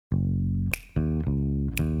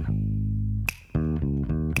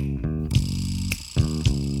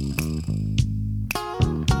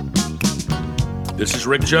This is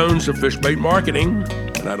Rick Jones of Fishbait Marketing,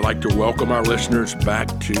 and I'd like to welcome our listeners back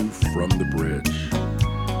to From the Bridge.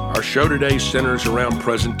 Our show today centers around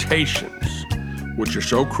presentations, which are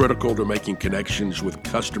so critical to making connections with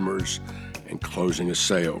customers and closing a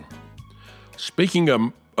sale. Speaking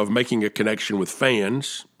of making a connection with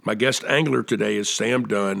fans, my guest angler today is Sam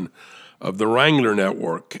Dunn of the Wrangler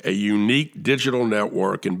Network, a unique digital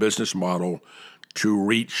network and business model to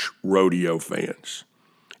reach rodeo fans.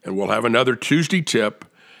 And we'll have another Tuesday tip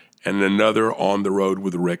and another On the Road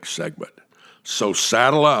with Rick segment. So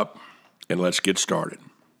saddle up and let's get started.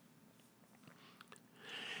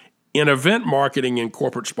 In event marketing and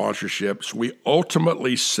corporate sponsorships, we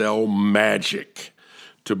ultimately sell magic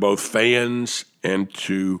to both fans and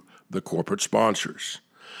to the corporate sponsors.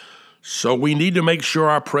 So we need to make sure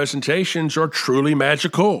our presentations are truly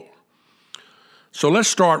magical. So let's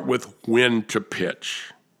start with when to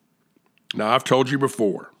pitch. Now, I've told you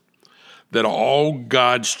before that all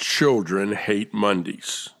God's children hate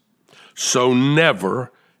Mondays. So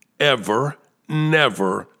never, ever,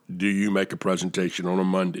 never do you make a presentation on a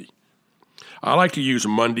Monday. I like to use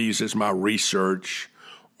Mondays as my research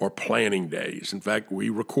or planning days. In fact, we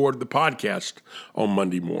record the podcast on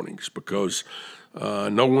Monday mornings because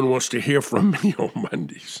no one wants to hear from me on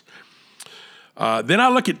Mondays. Then I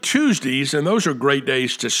look at Tuesdays, and those are great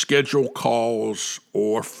days to schedule calls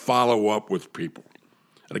or follow up with people.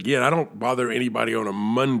 And again, I don't bother anybody on a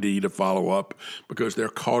Monday to follow up because they're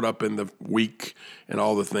caught up in the week and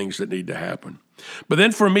all the things that need to happen. But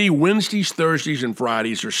then for me, Wednesdays, Thursdays, and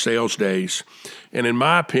Fridays are sales days. And in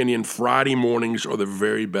my opinion, Friday mornings are the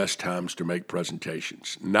very best times to make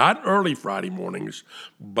presentations. Not early Friday mornings,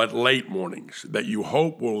 but late mornings that you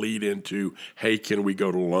hope will lead into, hey, can we go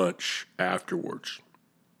to lunch afterwards?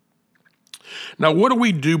 Now, what do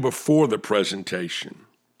we do before the presentation?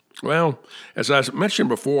 Well, as I mentioned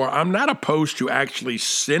before, I'm not opposed to actually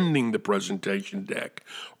sending the presentation deck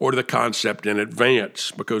or the concept in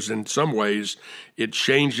advance because in some ways it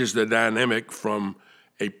changes the dynamic from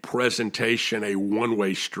a presentation, a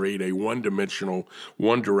one-way street, a one-dimensional,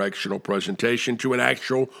 one-directional presentation to an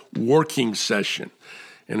actual working session.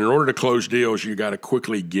 And in order to close deals, you got to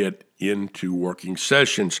quickly get into working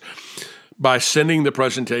sessions. By sending the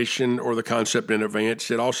presentation or the concept in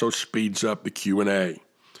advance, it also speeds up the Q&A.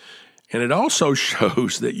 And it also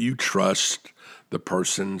shows that you trust the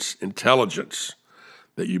person's intelligence,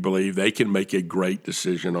 that you believe they can make a great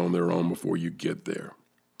decision on their own before you get there.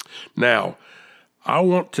 Now, I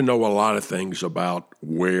want to know a lot of things about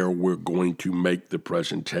where we're going to make the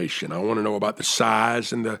presentation. I want to know about the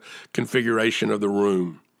size and the configuration of the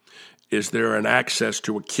room. Is there an access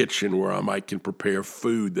to a kitchen where I can prepare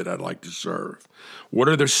food that I'd like to serve? What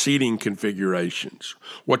are the seating configurations?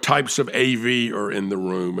 What types of AV are in the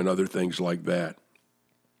room and other things like that?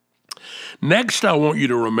 Next, I want you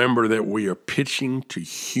to remember that we are pitching to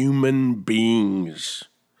human beings,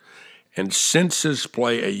 and senses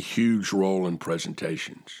play a huge role in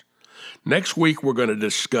presentations. Next week, we're going to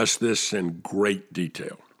discuss this in great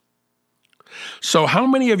detail. So how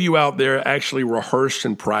many of you out there actually rehearse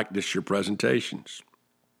and practice your presentations?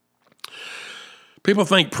 People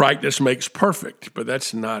think practice makes perfect, but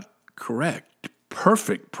that's not correct.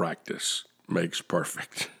 Perfect practice makes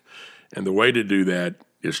perfect. And the way to do that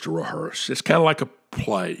is to rehearse. It's kind of like a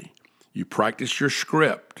play. You practice your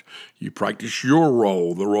script. You practice your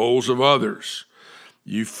role, the roles of others.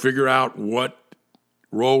 You figure out what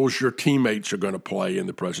roles your teammates are going to play in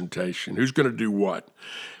the presentation, who's going to do what.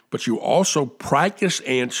 But you also practice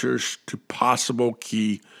answers to possible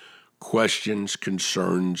key questions,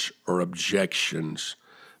 concerns, or objections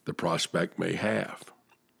the prospect may have.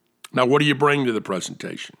 Now, what do you bring to the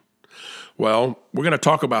presentation? Well, we're going to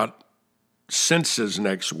talk about senses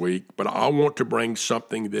next week, but I want to bring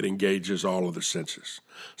something that engages all of the senses: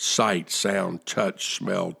 sight, sound, touch,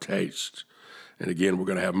 smell, taste. And again, we're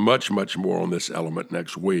going to have much, much more on this element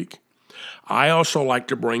next week. I also like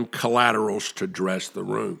to bring collaterals to dress the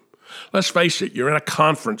room. Let's face it, you're in a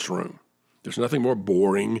conference room. There's nothing more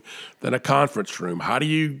boring than a conference room. How do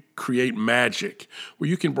you create magic? Well,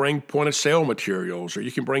 you can bring point-of-sale materials, or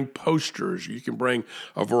you can bring posters, or you can bring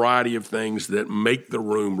a variety of things that make the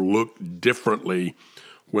room look differently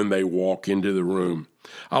when they walk into the room.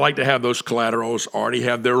 I like to have those collaterals already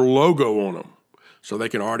have their logo on them so they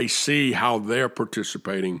can already see how they're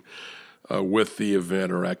participating with the event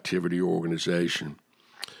or activity or organization.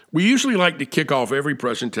 We usually like to kick off every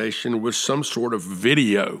presentation with some sort of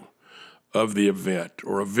video of the event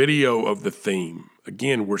or a video of the theme.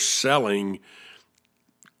 Again, we're selling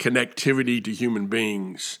connectivity to human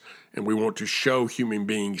beings, and we want to show human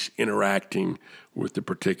beings interacting with the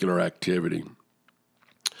particular activity.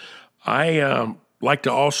 I like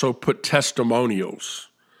to also put testimonials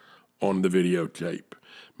on the videotape.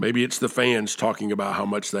 Maybe it's the fans talking about how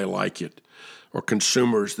much they like it, or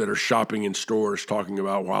consumers that are shopping in stores talking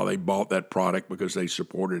about why they bought that product because they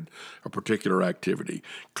supported a particular activity.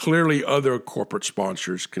 Clearly, other corporate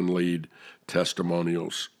sponsors can lead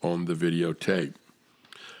testimonials on the videotape.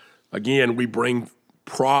 Again, we bring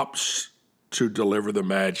props to deliver the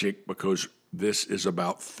magic because this is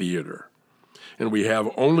about theater. And we have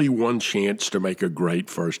only one chance to make a great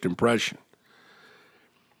first impression.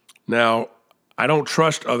 Now, I don't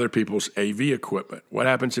trust other people's AV equipment. What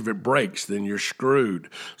happens if it breaks? Then you're screwed.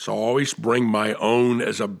 So I always bring my own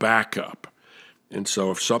as a backup. And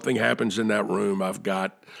so if something happens in that room, I've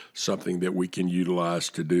got something that we can utilize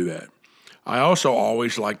to do that. I also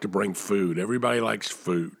always like to bring food. Everybody likes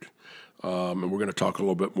food. And we're going to talk a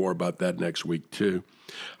little bit more about that next week too.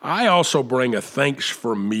 I also bring a thanks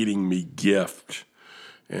for meeting me gift.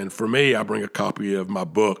 And for me, I bring a copy of my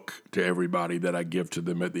book to everybody that I give to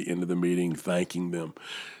them at the end of the meeting, thanking them.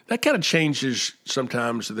 That kind of changes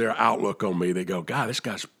sometimes their outlook on me. They go, God, this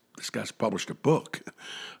guy's published a book.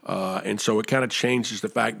 And so it kind of changes the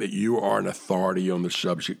fact that you are an authority on the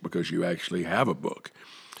subject because you actually have a book.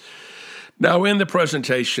 Now, in the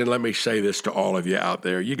presentation, let me say this to all of you out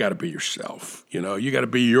there. You got to be yourself. You got to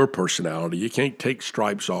be your personality. You can't take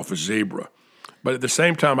stripes off a zebra. But at the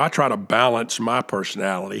same time, I try to balance my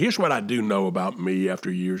personality. Here's what I do know about me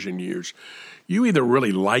after years and years. You either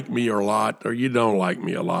really like me a lot or you don't like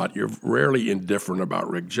me a lot. You're rarely indifferent about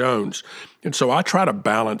Rick Jones. And so I try to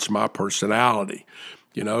balance my personality.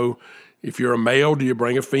 If you're a male, do you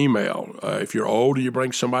bring a female? If you're old, do you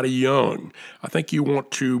bring somebody young? I think you want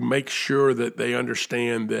to make sure that they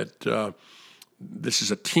understand that this is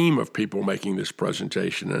a team of people making this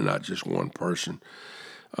presentation and not just one person.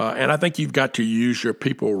 And I think you've got to use your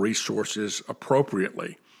people resources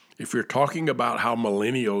appropriately. If you're talking about how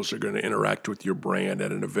millennials are going to interact with your brand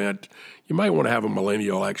at an event, you might want to have a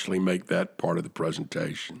millennial actually make that part of the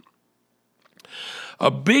presentation. A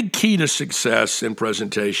big key to success in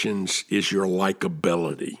presentations is your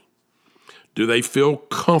likability. Do they feel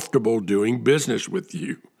comfortable doing business with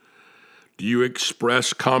you? Do you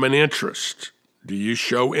express common interest? Do you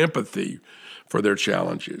show empathy for their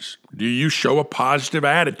challenges? Do you show a positive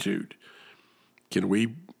attitude? Can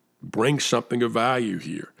we bring something of value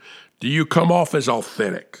here? Do you come off as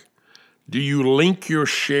authentic? Do you link your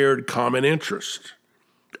shared common interest?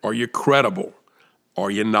 Are you credible? Are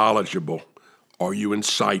you knowledgeable? Are you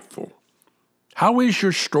insightful? How is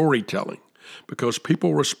your storytelling? Because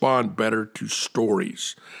people respond better to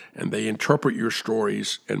stories, and they interpret your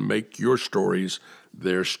stories and make your stories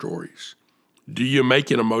their stories. Do you make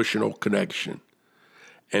an emotional connection?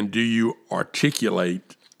 And do you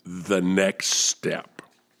articulate the next step?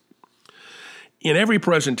 In every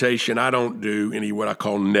presentation, I don't do any what I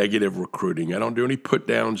call negative recruiting. I don't do any put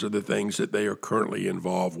downs of the things that they are currently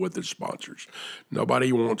involved with as sponsors.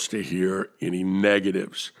 Nobody wants to hear any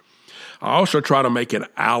negatives. I also try to make an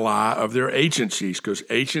ally of their agencies because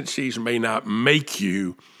agencies may not make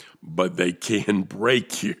you, but they can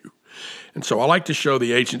break you. And so I like to show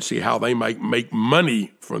the agency how they might make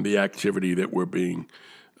money from the activity that we're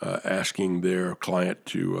asking their client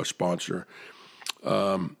to sponsor.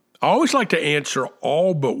 I always like to answer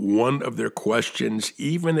all but one of their questions,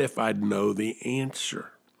 even if I know the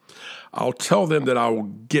answer. I'll tell them that I will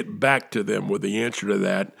get back to them with the answer to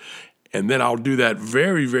that, and then I'll do that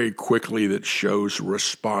very, very quickly. That shows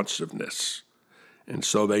responsiveness. And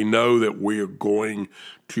so they know that we are going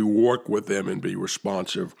to work with them and be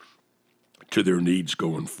responsive to their needs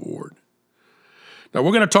going forward. Now,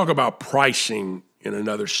 we're going to talk about pricing in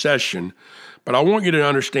another session, but I want you to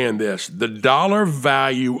understand this. The dollar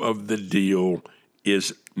value of the deal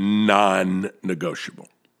is non-negotiable.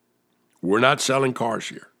 We're not selling cars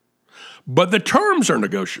here, but the terms are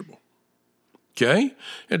negotiable, okay?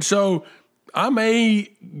 And so I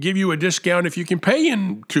may give you a discount if you can pay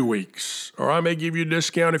in 2 weeks, or I may give you a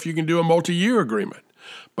discount if you can do a multi-year agreement,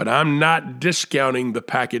 but I'm not discounting the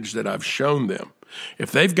package that I've shown them.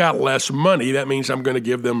 If they've got less money, that means I'm going to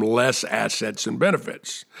give them less assets and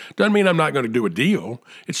benefits. Doesn't mean I'm not going to do a deal.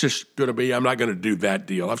 It's just going to be I'm not going to do that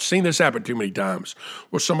deal. I've seen this happen too many times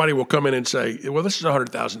where somebody will come in and say, well, this is a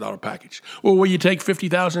 $100,000 package. Well, will you take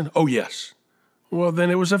 $50,000? Oh, yes. Well, then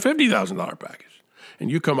it was a $50,000 package.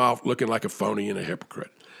 And you come out looking like a phony and a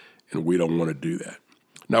hypocrite. And we don't want to do that.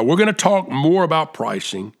 Now, we're going to talk more about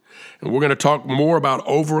pricing, and we're going to talk more about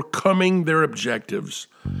overcoming their objectives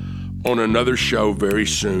on another show very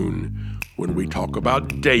soon when we talk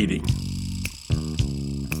about dating.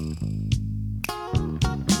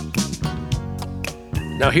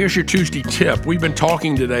 Now, here's your Tuesday tip. We've been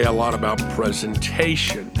talking today a lot about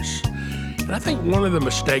presentations. And I think one of the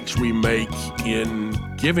mistakes we make in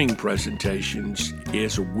giving presentations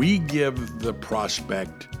is we give the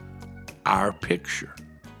prospect our picture.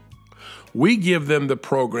 We give them the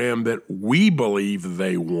program that we believe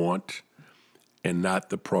they want and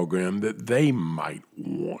not the program that they might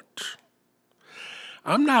want.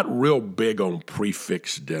 I'm not real big on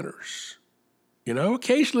prefix dinners. You know,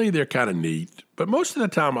 occasionally they're kind of neat, but most of the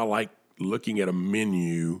time I like looking at a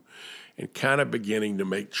menu and kind of beginning to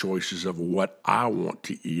make choices of what I want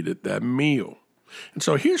to eat at that meal. And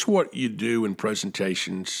so here's what you do in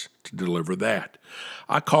presentations to deliver that.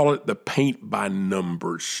 I call it the paint by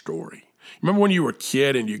numbers story. Remember when you were a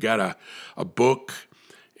kid and you got a book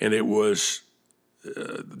and it was,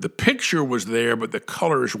 the picture was there, but the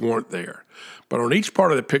colors weren't there. But on each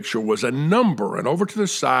part of the picture was a number, and over to the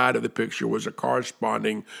side of the picture was a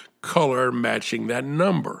corresponding color matching that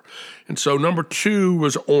number. And so number 2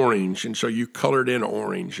 was orange, and so you colored in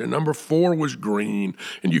orange. And number 4 was green,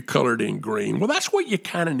 and you colored in green. Well, that's what you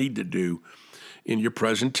kind of need to do in your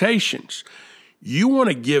presentations. You want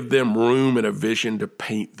to give them room and a vision to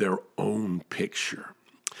paint their own picture.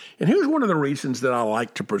 And here's one of the reasons that I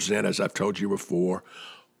like to present, as I've told you before,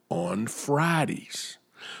 on Fridays.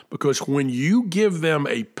 Because when you give them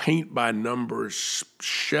a paint-by-numbers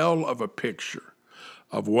shell of a picture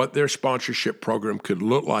of what their sponsorship program could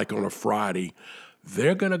look like on a Friday,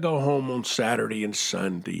 they're going to go home on Saturday and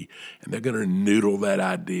Sunday, and they're going to noodle that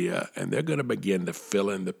idea, and they're going to begin to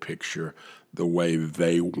fill in the picture the way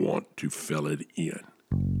they want to fill it in.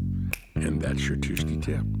 And that's your Tuesday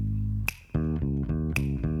tip.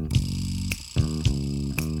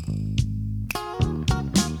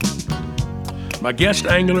 My guest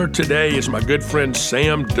angler today is my good friend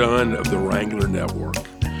Sam Dunn of the Wrangler Network.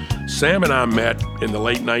 Sam and I met in the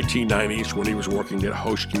late 1990s when he was working at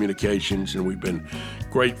Host Communications, and we've been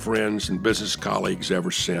great friends and business colleagues ever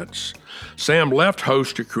since. Sam left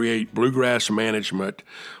Host to create Bluegrass Management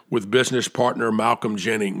with business partner Malcolm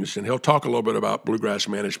Jennings, and he'll talk a little bit about Bluegrass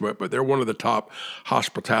Management, but they're one of the top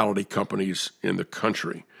hospitality companies in the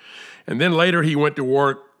country. And then later he went to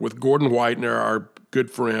work with Gordon Whitener, our good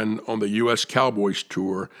friend, on the U.S. Cowboys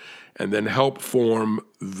tour, and then helped form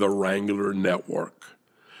the Wrangler Network.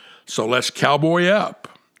 So let's cowboy up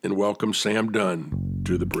and welcome Sam Dunn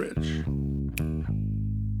to the bridge.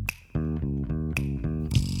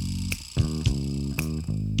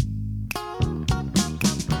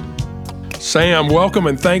 Sam, welcome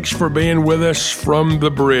and thanks for being with us from the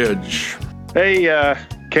bridge. Hey,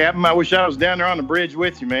 Captain, I wish I was down there on the bridge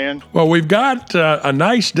with you, man. Well, we've got a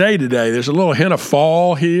nice day today. There's a little hint of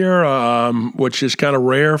fall here, which is kind of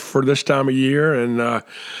rare for this time of year, and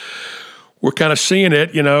we're kind of seeing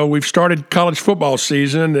it. You know, we've started college football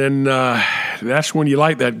season, and that's when you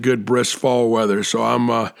like that good, brisk fall weather. So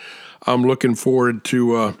I'm looking forward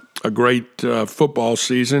to a great football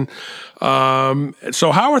season.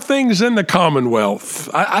 So how are things in the Commonwealth?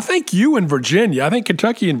 I think you and Virginia, I think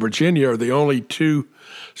Kentucky and Virginia are the only two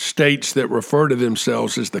states that refer to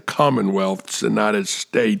themselves as the Commonwealths and not as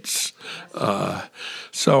states.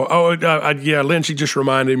 Lindsay just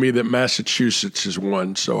reminded me that Massachusetts is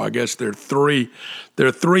one. So I guess there are three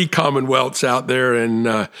Commonwealths out there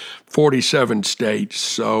in 47 states.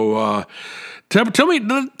 So tell me,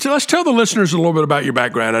 let's tell the listeners a little bit about your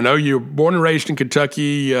background. I know you were born and raised in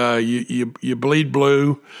Kentucky. You bleed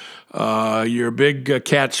blue. You're a big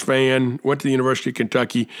Cats fan. Went to the University of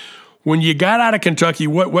Kentucky. When you got out of Kentucky,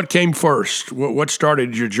 what came first? What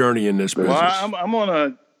started your journey in this business? Well,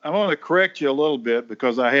 I'm gonna correct you a little bit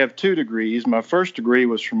because I have 2 degrees. My first degree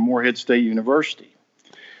was from Morehead State University,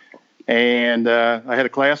 and I had a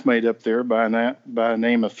classmate up there by the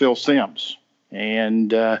name of Phil Sims,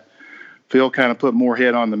 and Phil kind of put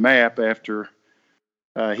Morehead on the map after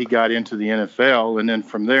he got into the NFL, and then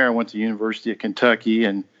from there I went to the University of Kentucky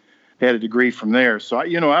and had a degree from there. So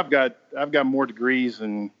I've got more degrees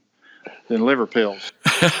than liver pills.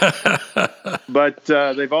 But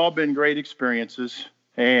they've all been great experiences.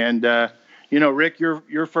 And, Rick,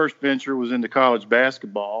 your first venture was into college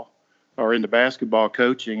basketball or into basketball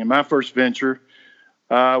coaching. And my first venture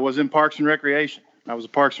was in Parks and Recreation. I was a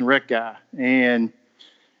Parks and Rec guy. And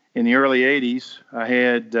in the early 80s, I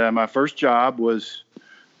had my first job was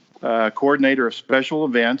coordinator of special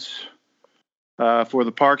events for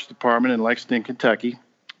the Parks Department in Lexington, Kentucky.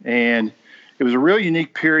 And it was a real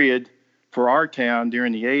unique period for our town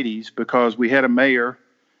during the 80s because we had a mayor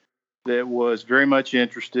that was very much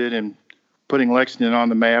interested in putting Lexington on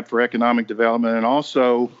the map for economic development. And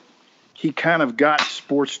also, he kind of got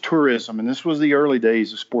sports tourism. And this was the early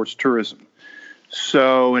days of sports tourism.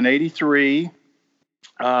 So in 83,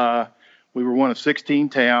 We were one of 16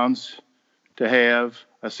 towns to have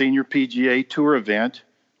a senior PGA Tour event,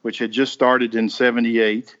 which had just started in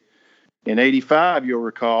 78. In 85, you'll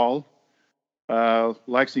recall,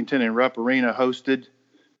 Lexington and Rupp Arena hosted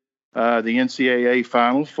the NCAA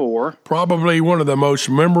Final Four. Probably one of the most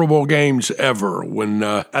memorable games ever, when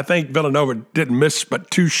I think Villanova didn't miss but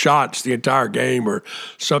 2 shots the entire game or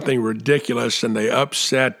something ridiculous, and they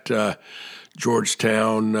upset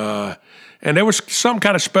Georgetown. And there was some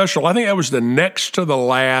kind of special. I think that was the next to the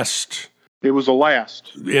last. It was the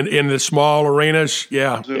last. In the small arenas,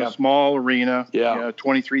 yeah. It was in a small arena,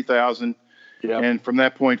 23,000. Yeah. And from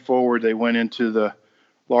that point forward, they went into the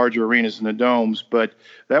larger arenas and the domes. But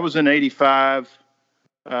that was in 85.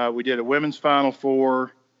 We did a women's Final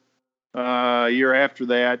Four a year after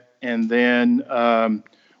that. And then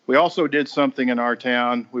we also did something in our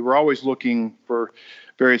town. We were always looking for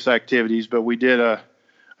various activities, but we did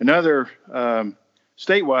another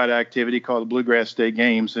statewide activity called the Bluegrass State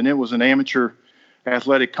Games. And it was an amateur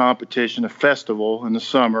athletic competition, a festival in the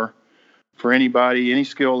summer for anybody, any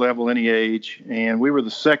skill level, any age. And we were the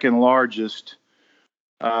second largest.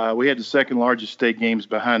 We had the second largest state games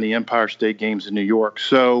behind the Empire State Games in New York.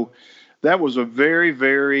 So that was a very,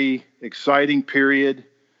 very exciting period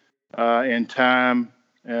in time.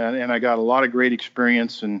 And I got a lot of great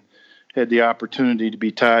experience and had the opportunity to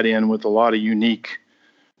be tied in with a lot of unique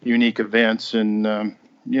events and,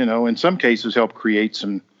 in some cases help create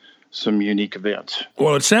some unique events.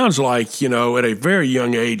 Well, it sounds like, at a very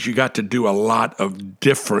young age, you got to do a lot of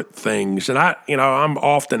different things. And I'm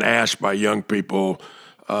often asked by young people,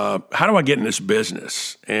 how do I get in this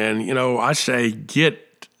business? And, I say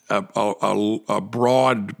get a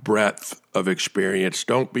broad breadth of experience.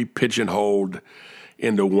 Don't be pigeonholed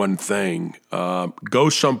into one thing. Go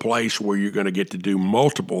someplace where you're going to get to do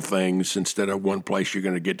multiple things instead of one place you're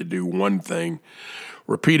going to get to do one thing.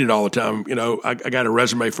 Repeat it all the time. I got a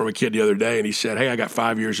resume from a kid the other day, and he said, "Hey, I got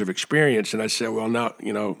 5 years of experience." And I said, "Well, not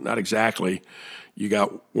exactly. You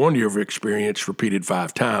got 1 year of experience repeated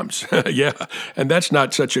 5 times." Yeah, and that's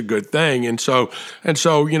not such a good thing. And so,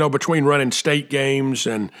 between running state games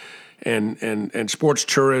and sports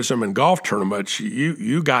tourism and golf tournaments,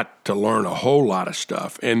 you got to learn a whole lot of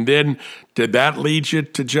stuff. And then, did that lead you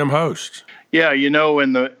to Jim Host? Yeah,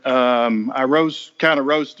 I rose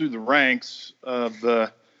through the ranks of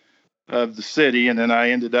the city, and then I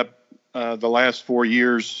ended up the last 4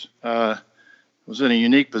 years was in a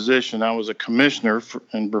unique position. I was a commissioner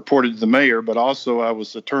and reported to the mayor, but also I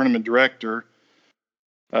was the tournament director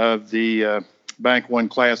of the Bank One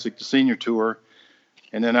Classic, the Senior Tour,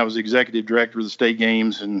 and then I was executive director of the state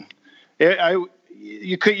games. And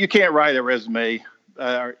you can't write a resume.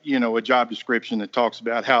 A job description that talks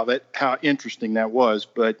about how interesting that was.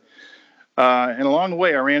 But and along the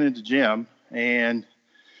way, I ran into Jim, and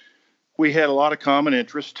we had a lot of common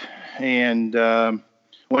interest. And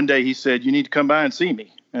one day he said, "You need to come by and see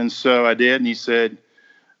me." And so I did. And he said,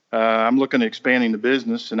 "I'm looking at expanding the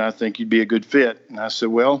business, and I think you'd be a good fit." And I said,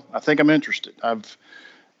 "Well, I think I'm interested. I've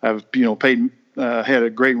had a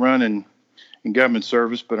great run in government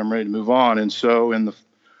service, but I'm ready to move on." And so in the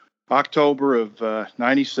October of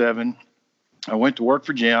 97, I went to work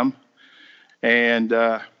for Jim. And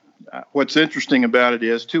what's interesting about it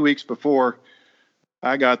is 2 weeks before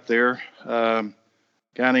I got there, a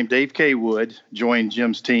guy named Dave K. Wood joined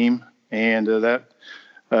Jim's team. And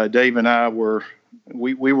Dave and I were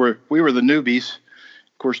the newbies.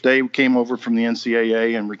 Of course, Dave came over from the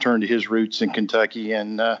NCAA and returned to his roots in Kentucky.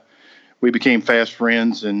 And we became fast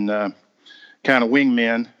friends and kind of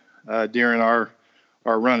wingmen during our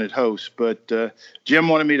run at Host. But Jim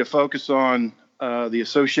wanted me to focus on the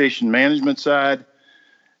association management side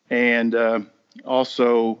and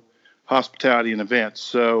also hospitality and events.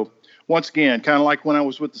 So once again, kind of like when I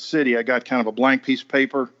was with the city, I got kind of a blank piece of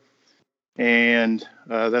paper, and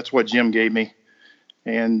that's what Jim gave me.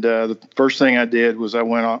 And the first thing I did was I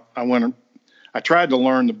tried to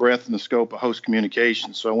learn the breadth and the scope of Host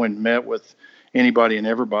Communications. So I went and met with anybody and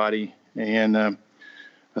everybody. And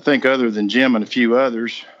I think other than Jim and a few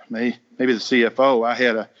others, maybe the CFO,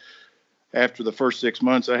 after the first 6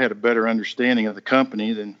 months, I had a better understanding of the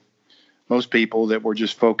company than most people that were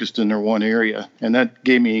just focused in their one area. And that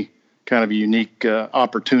gave me kind of a unique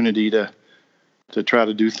opportunity to try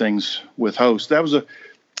to do things with Host. That was a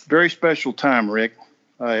very special time, Rick,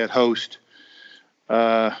 at Host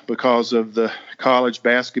because of the college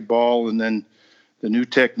basketball and then the new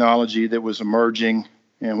technology that was emerging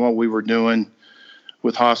and what we were doing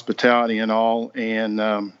with hospitality and all. And,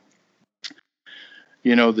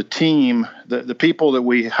 the team, the people that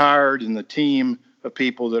we hired and the team of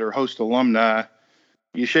people that are Host alumni,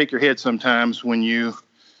 you shake your head sometimes when you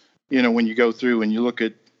when you go through and you look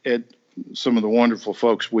at some of the wonderful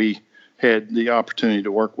folks we had the opportunity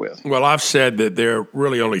to work with. Well, I've said that there are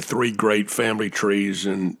really only three great family trees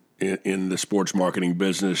in the sports marketing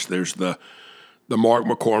business. There's the Mark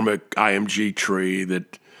McCormick IMG tree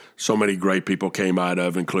that so many great people came out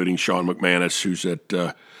of, including Sean McManus, who's at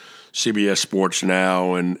CBS Sports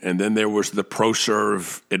now. And then there was the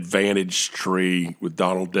ProServe Advantage tree with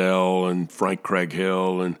Donald Dell and Frank Craig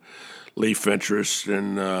Hill and Lee Fentress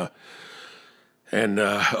and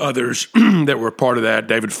others that were part of that.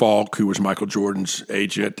 David Falk, who was Michael Jordan's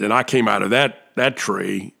agent. And I came out of that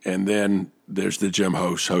tree. And then there's the Jim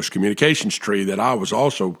Host Communications tree that I was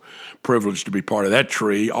also privileged to be part of that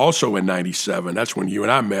tree, also in 97. That's when you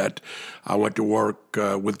and I met. I went to work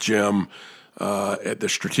with Jim at the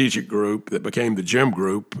strategic group that became the Jim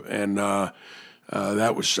Group. And I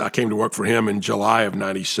came to work for him in July of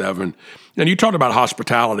 97. And you talked about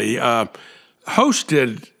hospitality. Host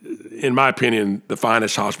did, in my opinion, the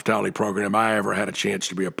finest hospitality program I ever had a chance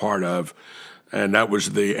to be a part of, and that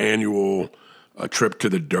was the annual trip to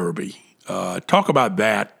the Derby. Talk about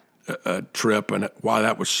that trip and why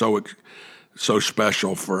that was so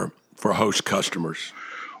special for Host customers.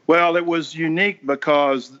 Well, it was unique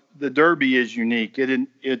because the Derby is unique.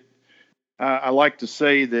 I like to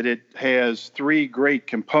say that it has three great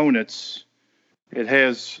components. It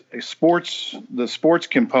has the sports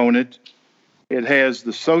component. It has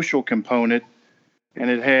the social component, and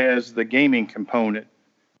it has the gaming component.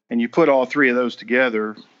 And you put all three of those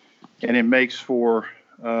together, and it makes for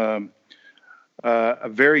a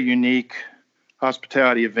very unique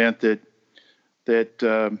hospitality event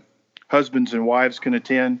that husbands and wives can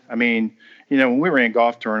attend. I mean, when we ran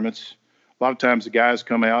golf tournaments, a lot of times the guys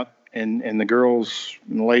come out and the girls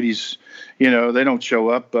and the ladies, they don't show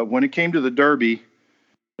up. But when it came to the Derby,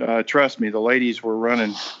 trust me, the ladies were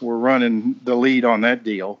running the lead on that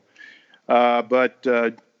deal. But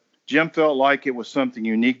Jim felt like it was something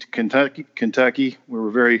unique to Kentucky. We were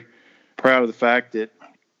very proud of the fact that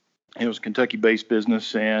it was a Kentucky-based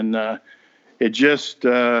business, and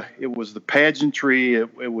it was the pageantry.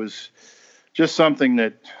 It was just something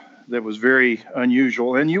that was very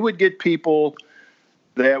unusual. And you would get people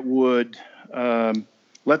that would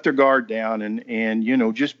let their guard down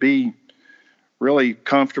and just be really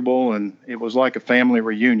comfortable, and it was like a family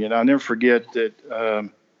reunion. I'll never forget that,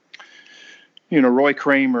 Roy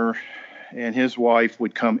Kramer and his wife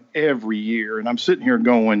would come every year, and I'm sitting here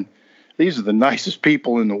going, these are the nicest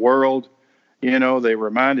people in the world. They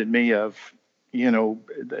reminded me of,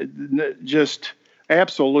 just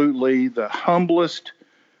absolutely the humblest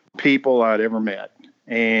people I'd ever met,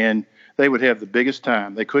 and they would have the biggest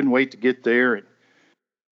time. They couldn't wait to get there, and,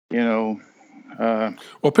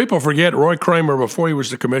 well, people forget Roy Kramer, before he was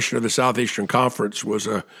the commissioner of the Southeastern Conference, was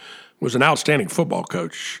an outstanding football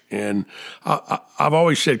coach. And I've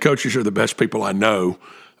always said coaches are the best people I know.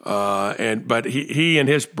 But he and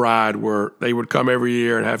his bride they would come every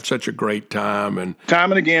year and have such a great time. And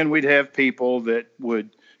time and again, we'd have people that would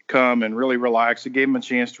come and really relax. It gave them a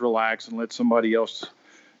chance to relax and let somebody else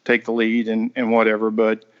take the lead and whatever.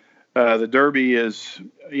 But the Derby is,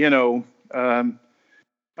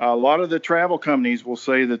 a lot of the travel companies will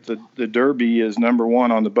say that the Derby is number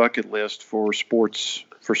one on the bucket list for sports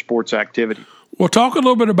activity. Well, talk a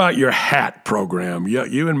little bit about your hat program.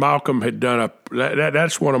 You and Malcolm had done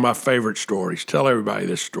that's one of my favorite stories. Tell everybody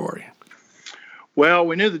this story. Well,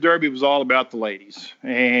 we knew the Derby was all about the ladies,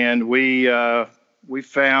 and we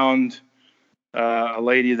found a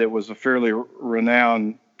lady that was a fairly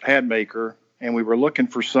renowned hat maker, and we were looking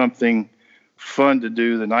for something fun to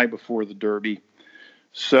do the night before the Derby.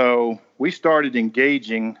 So we started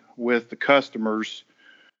engaging with the customers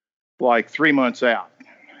like 3 months out.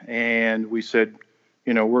 And we said,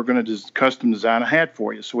 we're going to just custom design a hat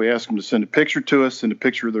for you. So we asked them to send a picture to us, send a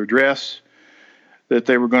picture of their dress that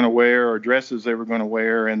they were going to wear, or dresses they were going to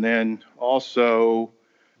wear. And then also,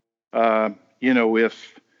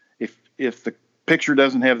 if the picture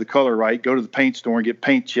doesn't have the color right, go to the paint store and get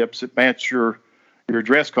paint chips that match your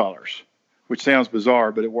dress colors, which sounds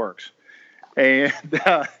bizarre, but it works. And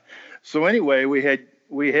so anyway, we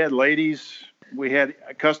had ladies, we had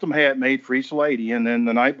a custom hat made for each lady. And then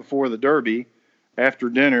the night before the Derby, after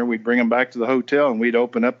dinner, we'd bring them back to the hotel and we'd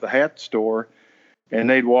open up the hat store, and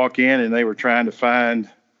they'd walk in and they were trying to find,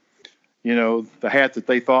 the hat that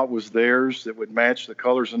they thought was theirs that would match the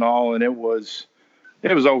colors and all. And it was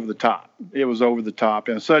over the top. It was over the top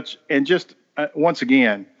and just once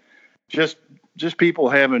again, just people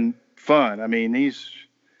having fun. I mean,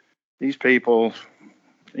 these people,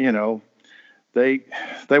 they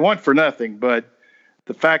want for nothing, but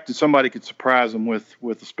the fact that somebody could surprise them with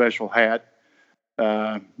a special hat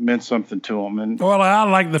meant something to them. And well, I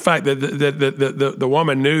like the fact that the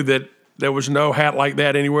woman knew that there was no hat like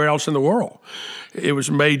that anywhere else in the world. It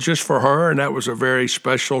was made just for her, and that was a very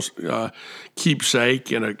special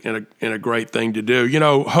keepsake and a great thing to do.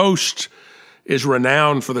 Host is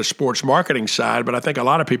renowned for the sports marketing side, but I think a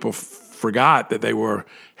lot of people forgot that they were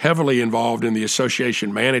heavily involved in the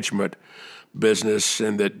association management business,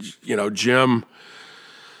 and that Jim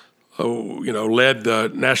led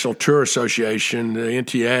the National Tour Association, the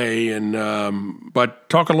NTA, and but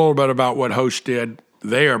talk a little bit about what Host did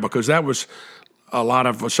there, because that was a lot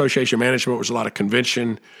of association management, was a lot of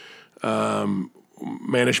convention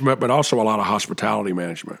management, but also a lot of hospitality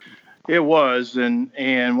management. It was,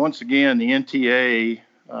 and once again, the NTA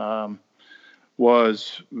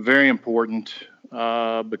was very important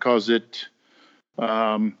because it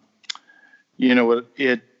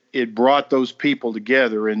brought those people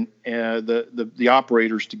together, and the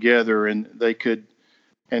operators together, and they could,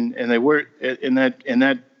 and they were in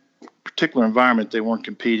that particular environment. They weren't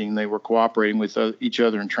competing; they were cooperating with each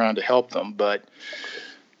other and trying to help them. But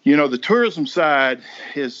the tourism side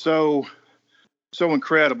is so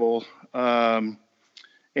incredible, and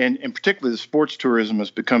particularly the sports tourism has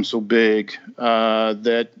become so big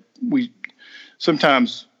that we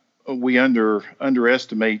sometimes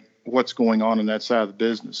underestimate what's going on that side of the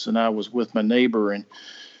business. And I was with my neighbor, and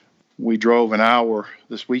we drove an hour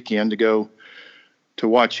this weekend to go to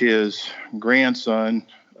watch his grandson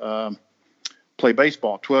play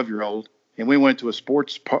baseball, 12-year-old, and we went to a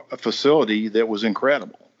sports facility that was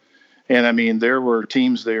incredible. And I mean, there were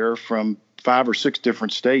teams there from 5 or 6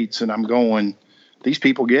 different states, and I'm going, these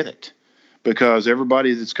people get it, because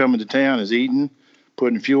everybody that's coming to town is eating,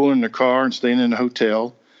 putting fuel in their car, and staying in a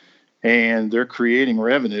hotel, and they're creating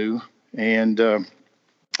revenue. And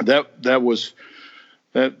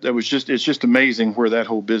it's just amazing where that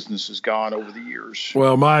whole business has gone over the years.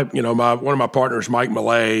 Well, one of my partners, Mike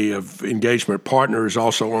Millay of Engagement Partners,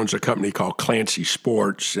 also owns a company called Clancy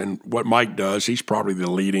Sports. And what Mike does, he's probably the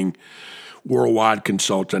leading worldwide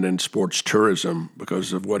consultant in sports tourism,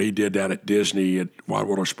 because of what he did down at Disney at Wide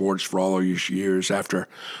World of Sports for all those years after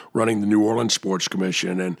running the New Orleans Sports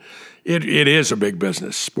Commission. And it is a big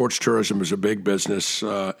business. Sports tourism is a big business,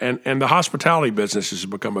 and the hospitality business has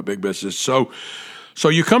become a big business. So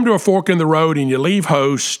you come to a fork in the road and you leave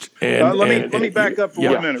Host. And let me back up for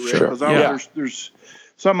 1 minute, Rick, because there's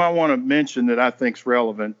something I want to mention that I think is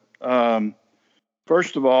relevant.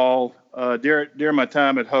 First of all, during my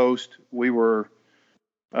time at Host, we were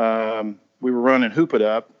running Hoop It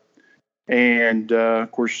Up, and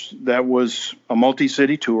of course that was a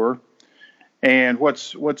multi-city tour. And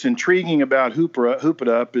what's intriguing about Hoop It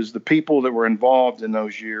Up is the people that were involved in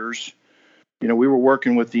those years. We were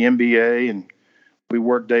working with the NBA, and we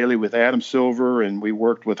worked daily with Adam Silver, and we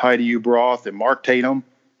worked with Heidi Ubroth, and Mark Tatum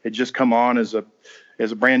had just come on as a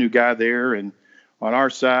brand new guy there. And on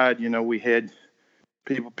our side, we had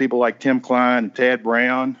people like Tim Klein and Tad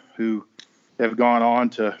Brown, who have gone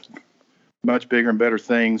on to much bigger and better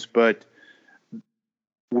things. But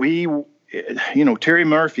Terry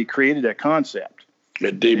Murphy created that concept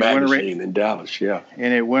at D Magazine in Dallas,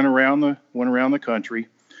 and it went around the country.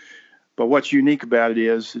 But what's unique about it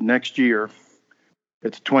is next year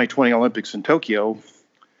at the 2020 Olympics in Tokyo,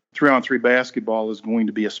 3-on-3 basketball is going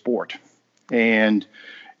to be a sport. And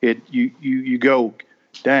you go,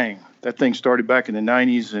 dang, that thing started back in the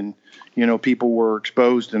 90s, and people were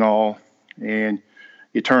exposed and all, and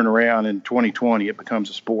you turn around in 2020, it becomes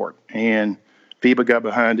a sport. And FIBA got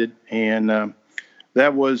behind it, and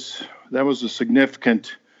that was a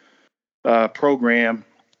significant program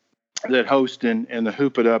that Host and the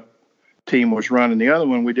Hoop It Up team was running. The other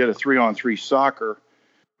one, we did a 3-on-3 soccer,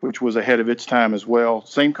 which was ahead of its time as well.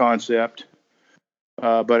 Same concept,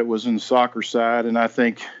 but it was in the soccer side, and I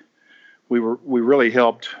think we really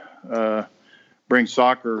helped bring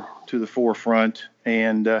soccer to the forefront.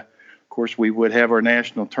 And of course, we would have our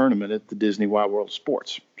national tournament at the Disney Wide World of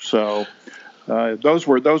Sports. So those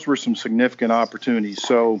were some significant opportunities.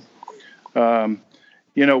 So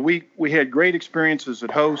we had great experiences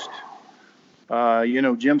at Host.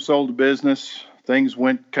 Jim sold the business. Things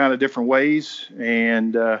went kind of different ways,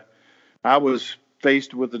 and I was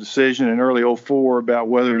faced with a decision in early '04 about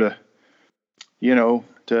whether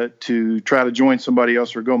to try to join somebody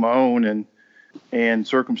else or go my own, and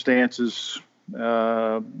circumstances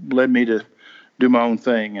led me to do my own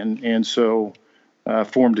thing, and so I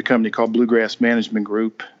formed a company called Bluegrass Management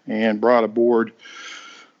Group and brought aboard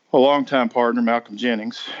a longtime partner, Malcolm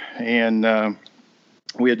Jennings, and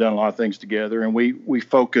we had done a lot of things together, and we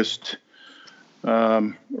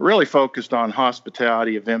really focused on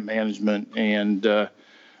hospitality, event management, and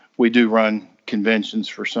we do run conventions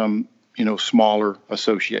for some, smaller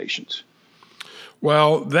associations.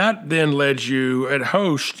 Well, that then led you at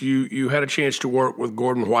Host. You had a chance to work with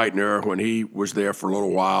Gordon Whitener when he was there for a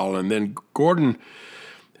little while, and then Gordon,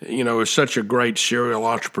 is such a great serial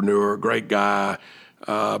entrepreneur, great guy,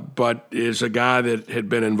 but is a guy that had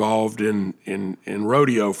been involved in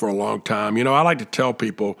rodeo for a long time. I like to tell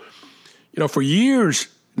people, for years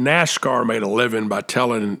NASCAR made a living by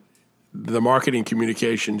telling the marketing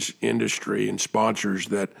communications industry and sponsors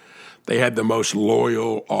that they had the most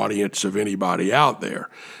loyal audience of anybody out there.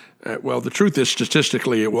 Well, the truth is,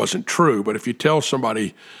 statistically, it wasn't true. But if you tell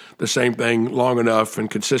somebody the same thing long enough and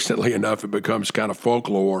consistently enough, it becomes kind of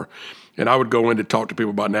folklore. And I would go in to talk to people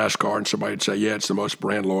about NASCAR, and somebody would say, yeah, it's the most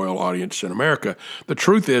brand loyal audience in America. The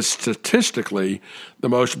truth is, statistically, the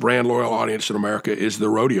most brand loyal audience in America is the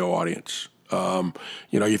rodeo audience.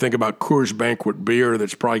 You think about Coors Banquet beer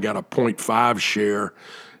that's probably got a 0.5 share.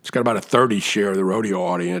 It's got about a 30 share of the rodeo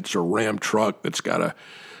audience, or Ram Truck that's got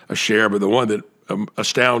a share. But the one that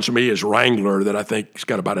astounds me is Wrangler, that I think has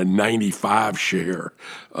got about a 95 share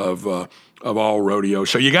of all rodeo.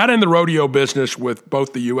 So you got in the rodeo business with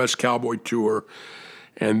both the U.S. Cowboy Tour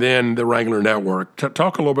and then the Wrangler Network.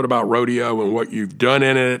 Talk a little bit about rodeo and what you've done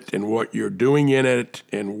in it and what you're doing in it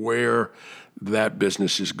and where that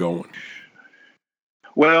business is going.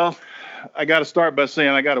 Well, I got to start by saying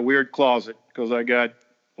I got a weird closet because I got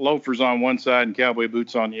loafers on one side and cowboy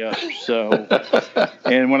boots on the other. So,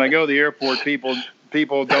 and when I go to the airport, people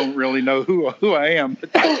don't really know who I am,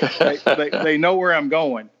 but they know where I'm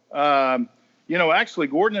going. Actually,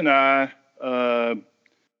 Gordon and I,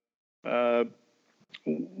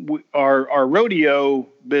 our rodeo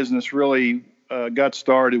business really got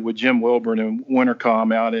started with Jim Wilburn and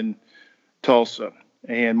Wintercom out in Tulsa,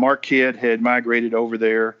 and Mark Kidd had migrated over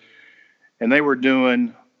there, and they were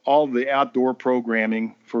doing all the outdoor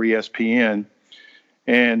programming for ESPN.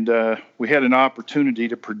 And we had an opportunity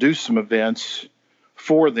to produce some events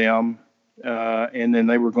for them. And then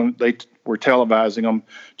they were televising them.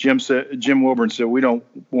 Jim Wilburn said, we don't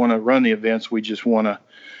want to run the events. We just want to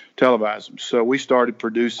televise them. So we started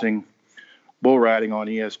producing bull riding on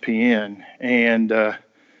ESPN. And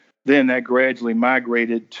then that gradually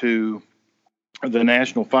migrated to the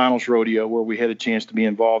National Finals Rodeo, where we had a chance to be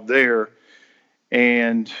involved there.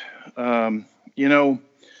 And,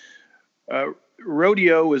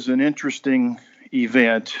 rodeo is an interesting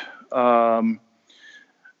event.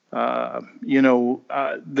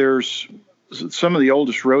 There's some of the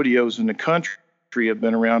oldest rodeos in the country have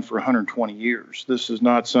been around for 120 years. This is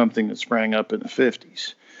not something that sprang up in the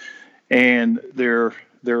 50s. And they're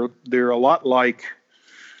a lot like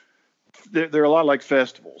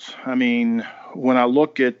festivals. I mean, when I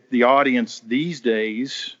look at the audience these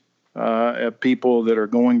days, at people that are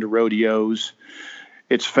going to rodeos,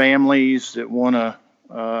 it's families that want to,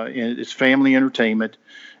 it's family entertainment.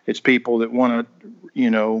 It's people that want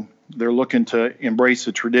to, they're looking to embrace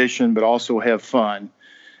the tradition, but also have fun.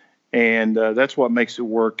 And that's what makes it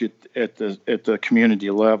work at the community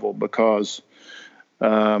level, because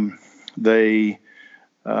they've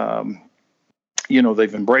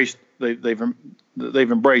embraced it.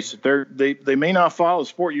 They may not follow the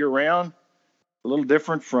sport year round, a little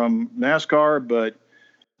different from NASCAR, but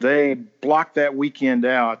they block that weekend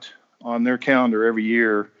out on their calendar every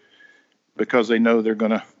year because they know they're going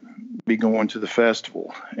to be going to the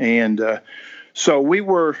festival. And so we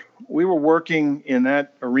were working in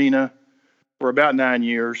that arena for about 9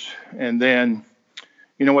 years. And then,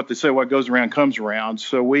 what they say, what goes around comes around.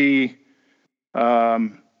 So we were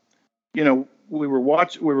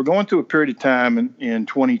going through a period of time in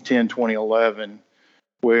 2010, 2011,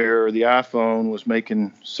 where the iPhone was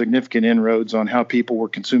making significant inroads on how people were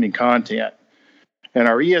consuming content. And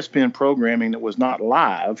our ESPN programming that was not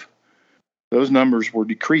live, those numbers were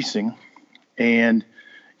decreasing. And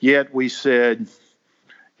yet we said,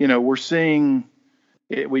 we're seeing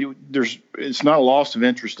it's not a loss of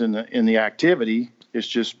interest in the activity. It's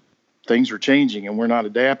just things are changing and we're not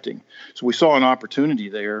adapting. So we saw an opportunity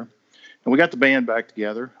there, and we got the band back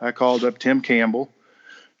together. I called up Tim Campbell,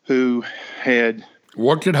 who had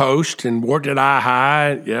worked at Host and worked at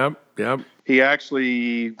iHigh. Yep. He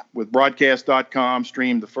actually, with broadcast.com,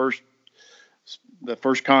 streamed the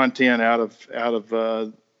first content out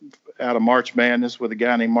of March Madness with a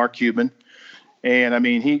guy named Mark Cuban. And I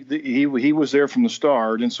mean, he was there from the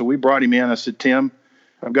start. And so we brought him in. I said, Tim,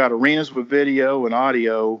 I've got arenas with video and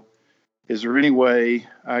audio. Is there any way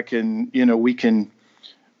we can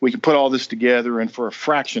put all this together and for a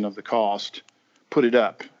fraction of the cost, put it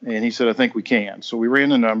up? And he said, I think we can. So we ran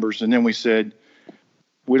the numbers, and then we said,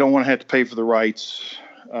 we don't want to have to pay for the rights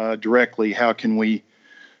directly. How can we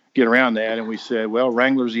get around that. And we said, well,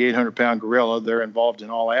 Wrangler's the 800-pound gorilla. They're involved in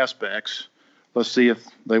all aspects. Let's see if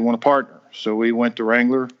they want to partner. So we went to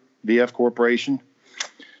Wrangler, BF Corporation,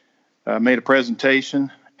 made a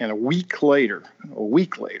presentation, and a week later,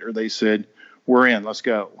 they said, we're in, let's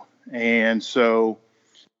go. And so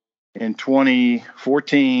in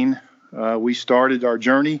 2014, we started our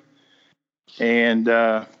journey. And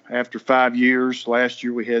after 5 years, last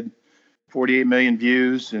year we had 48 million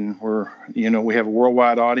views, and we have a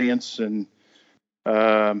worldwide audience, and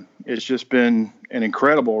it's just been an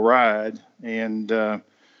incredible ride. And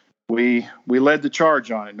we led the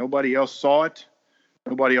charge on it. Nobody else saw it.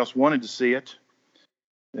 Nobody else wanted to see it.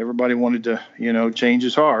 Everybody wanted to, change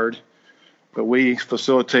is hard, but we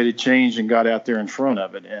facilitated change and got out there in front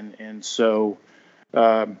of it. And so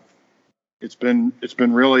it's been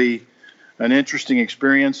really an interesting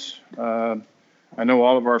experience. I know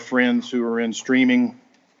all of our friends who are in streaming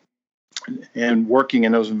and working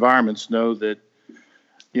in those environments know that,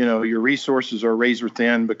 your resources are razor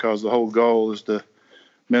thin because the whole goal is to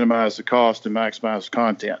minimize the cost and maximize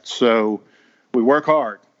content. So we work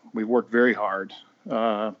hard. We work very hard.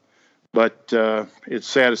 But it's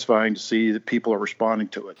satisfying to see that people are responding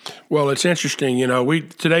to it. Well, it's interesting.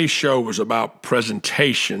 Today's show was about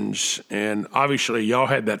presentations, and obviously y'all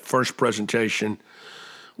had that first presentation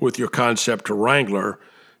with your concept to Wrangler,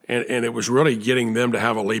 and it was really getting them to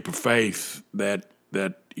have a leap of faith that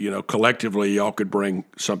collectively y'all could bring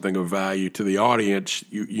something of value to the audience.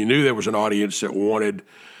 You knew there was an audience that wanted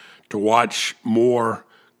to watch more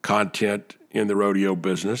content in the rodeo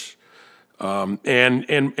business.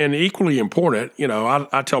 And equally important,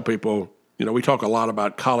 I tell people, we talk a lot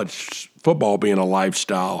about college football being a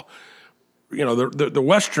lifestyle. The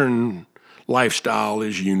Western lifestyle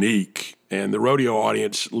is unique, and the rodeo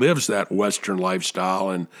audience lives that Western lifestyle,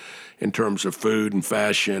 and in terms of food and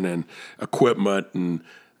fashion and equipment and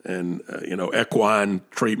equine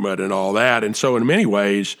treatment and all that. And so in many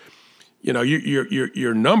ways,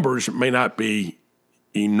 your numbers may not be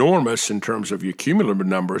enormous in terms of your cumulative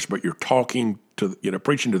numbers, but you're talking to,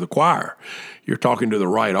 preaching to the choir. You're talking to the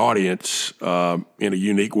right audience in a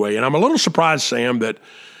unique way. And I'm a little surprised, Sam, that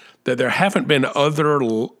there haven't been other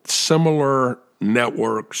similar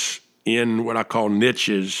networks in what I call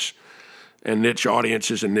niches and niche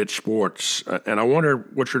audiences and niche sports. And I wonder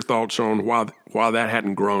what your thoughts on why that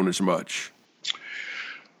hadn't grown as much.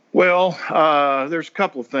 Well, there's a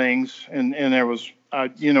couple of things, and there was, I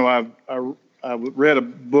read a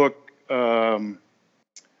book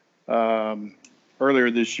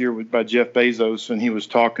earlier this year by Jeff Bezos, and he was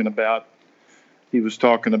talking about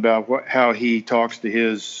how he talks to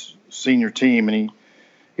his senior team, and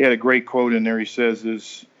he had a great quote in there. He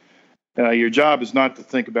says, your job is not to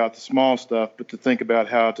think about the small stuff, but to think about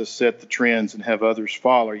how to set the trends and have others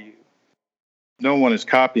follow you. If no one is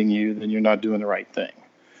copying you, then you're not doing the right thing.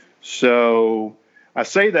 So I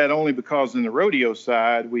say that only because in the rodeo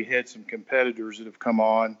side, we had some competitors that have come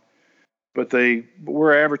on, but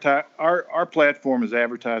our platform is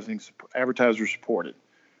advertiser supported.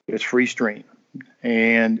 It's free stream,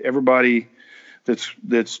 and everybody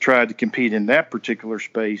that's tried to compete in that particular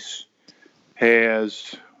space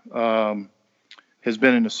has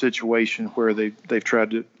been in a situation where they've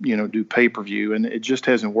tried to do pay-per-view, and it just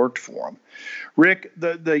hasn't worked for them. Rick,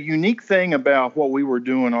 the unique thing about what we were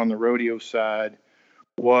doing on the rodeo side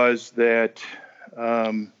was that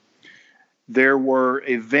there were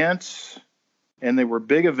events, and they were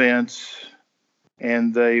big events,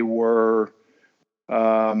 and they were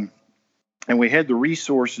and we had the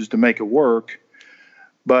resources to make it work,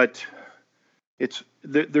 but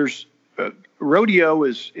rodeo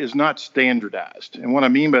is not standardized. And what I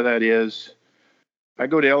mean by that is, I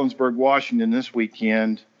go to Ellensburg, Washington this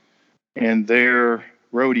weekend, and their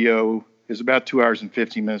rodeo is about 2 hours and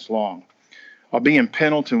 15 minutes long. I'll be in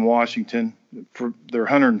Pendleton, Washington for their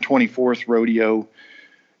 124th rodeo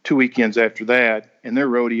 2 weekends after that, and their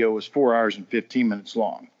rodeo is 4 hours and 15 minutes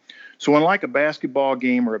long. So unlike a basketball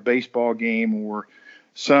game or a baseball game or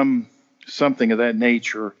something of that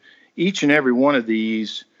nature, each and every one of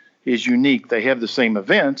these is unique. They have the same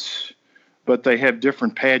events, but they have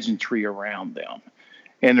different pageantry around them.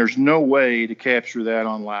 And there's no way to capture that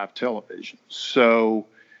on live television. So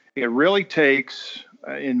it really takes,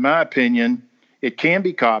 in my opinion, it can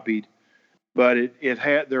be copied, but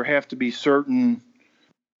there have to be certain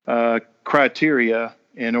criteria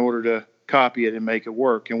in order to copy it and make it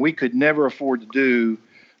work. And we could never afford to do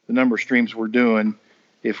the number of streams we're doing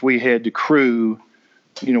if we had to crew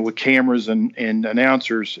with cameras and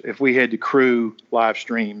announcers, if we had to crew live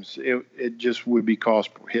streams, it just would be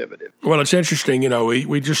cost prohibitive. Well, it's interesting,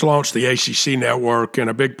 we just launched the ACC network, and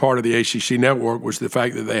a big part of the ACC network was the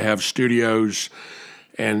fact that they have studios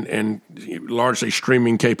and largely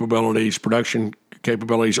streaming capabilities, production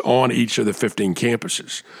capabilities on each of the 15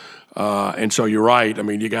 campuses. And so you're right. I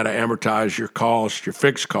mean, you got to amortize your cost, your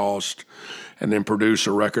fixed cost, and then produce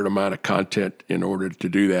a record amount of content in order to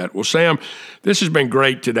do that. Well, Sam, this has been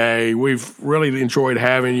great today. We've really enjoyed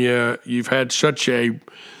having you. You've had such a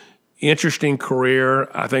interesting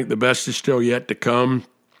career. I think the best is still yet to come.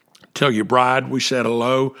 Tell your bride we said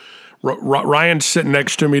hello. Ryan's sitting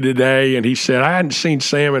next to me today, and he said, I hadn't seen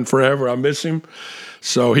Sam in forever. I miss him.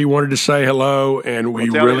 So he wanted to say hello, and we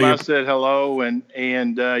tell really... him I said hello, and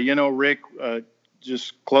Rick,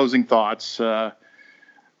 just closing thoughts.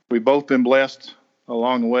 We've both been blessed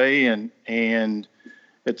along the way, and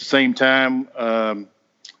at the same time,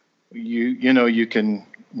 you can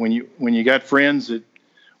when you got friends that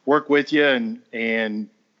work with you and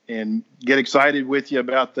get excited with you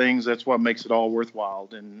about things. That's what makes it all worthwhile.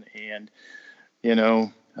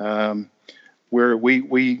 Where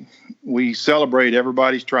we celebrate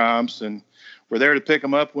everybody's triumphs, and we're there to pick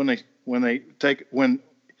them up when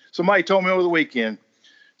somebody told me over the weekend,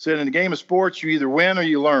 said in the game of sports, you either win or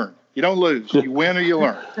you learn. You don't lose. You win or you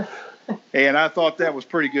learn. And I thought that was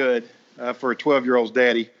pretty good for a 12-year-old's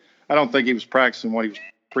daddy. I don't think he was practicing what he was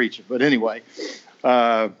preaching. But anyway,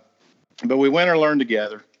 but we win or learn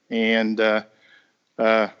together. And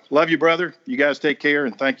love you, brother. You guys take care,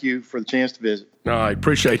 and thank you for the chance to visit. All right,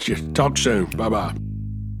 appreciate you. Talk soon. Bye-bye.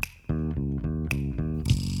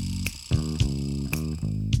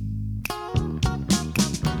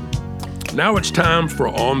 Now it's time for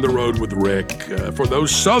On the Road with Rick. For those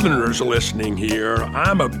Southerners listening here,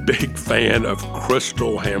 I'm a big fan of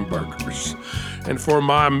Crystal hamburgers. And for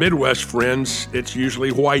my Midwest friends, it's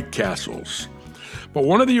usually White Castles. But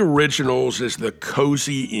one of the originals is the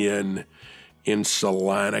Cozy Inn in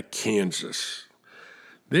Salina, Kansas.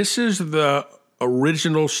 This is the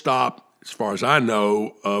original stop, as far as I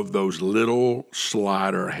know, of those little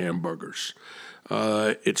slider hamburgers.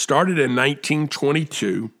 It started in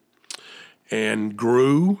 1922 and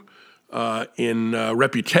grew in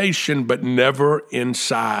reputation, but never in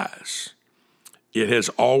size. It has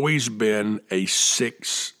always been a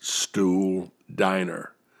 6-stool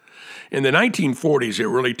diner. In the 1940s, it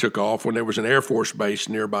really took off when there was an Air Force base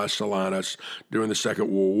nearby Salinas during the Second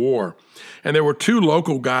World War. And there were 2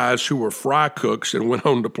 local guys who were fry cooks and went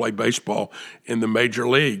on to play baseball in the major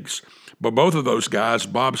leagues. But both of those guys,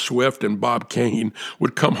 Bob Swift and Bob Kane,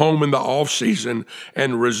 would come home in the off-season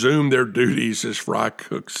and resume their duties as fry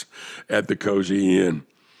cooks at the Cozy Inn.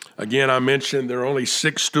 Again, I mentioned there are only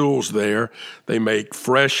 6 stools there. They make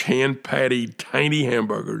fresh, hand-patted, tiny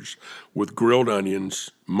hamburgers with grilled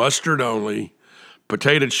onions, mustard only,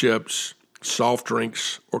 potato chips, soft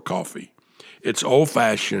drinks, or coffee. It's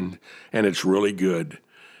old-fashioned, and it's really good.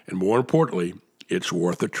 And more importantly, it's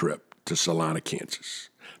worth a trip to Salina, Kansas.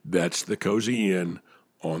 That's the Cozy Inn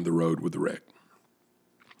on the Road with Rick.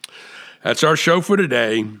 That's our show for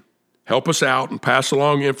today. Help us out and pass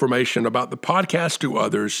along information about the podcast to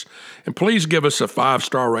others. And please give us a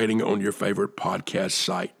 5-star rating on your favorite podcast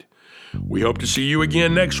site. We hope to see you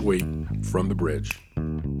again next week from the Bridge.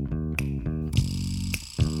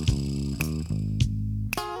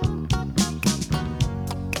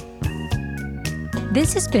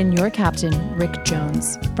 This has been your captain, Rick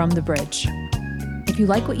Jones, from the Bridge. If you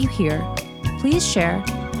like what you hear, please share,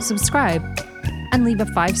 subscribe, and leave a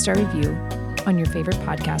 5-star review on your favorite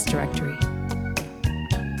podcast directory.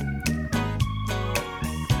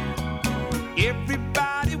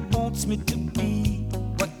 Everybody wants me to be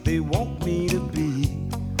what they want me to be.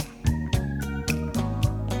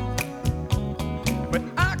 But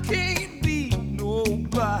I can't be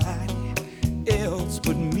nobody else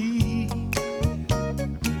but me.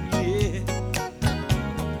 Yeah.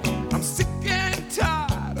 I'm sick and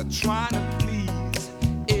tired of trying to please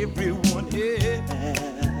everyone else.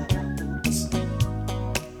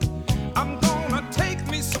 I'm gonna take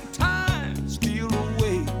me some time, steal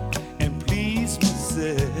away and please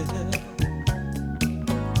myself.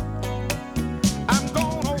 I'm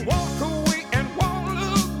gonna walk away and won't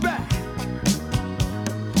look back.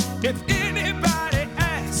 If anybody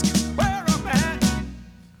asks where I'm at,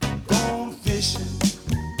 gone fishing,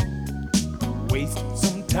 waste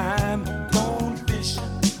some time, gone fishing,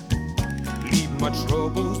 leave my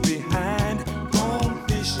troubles behind, gone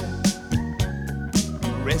fishing,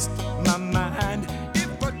 rest my mind.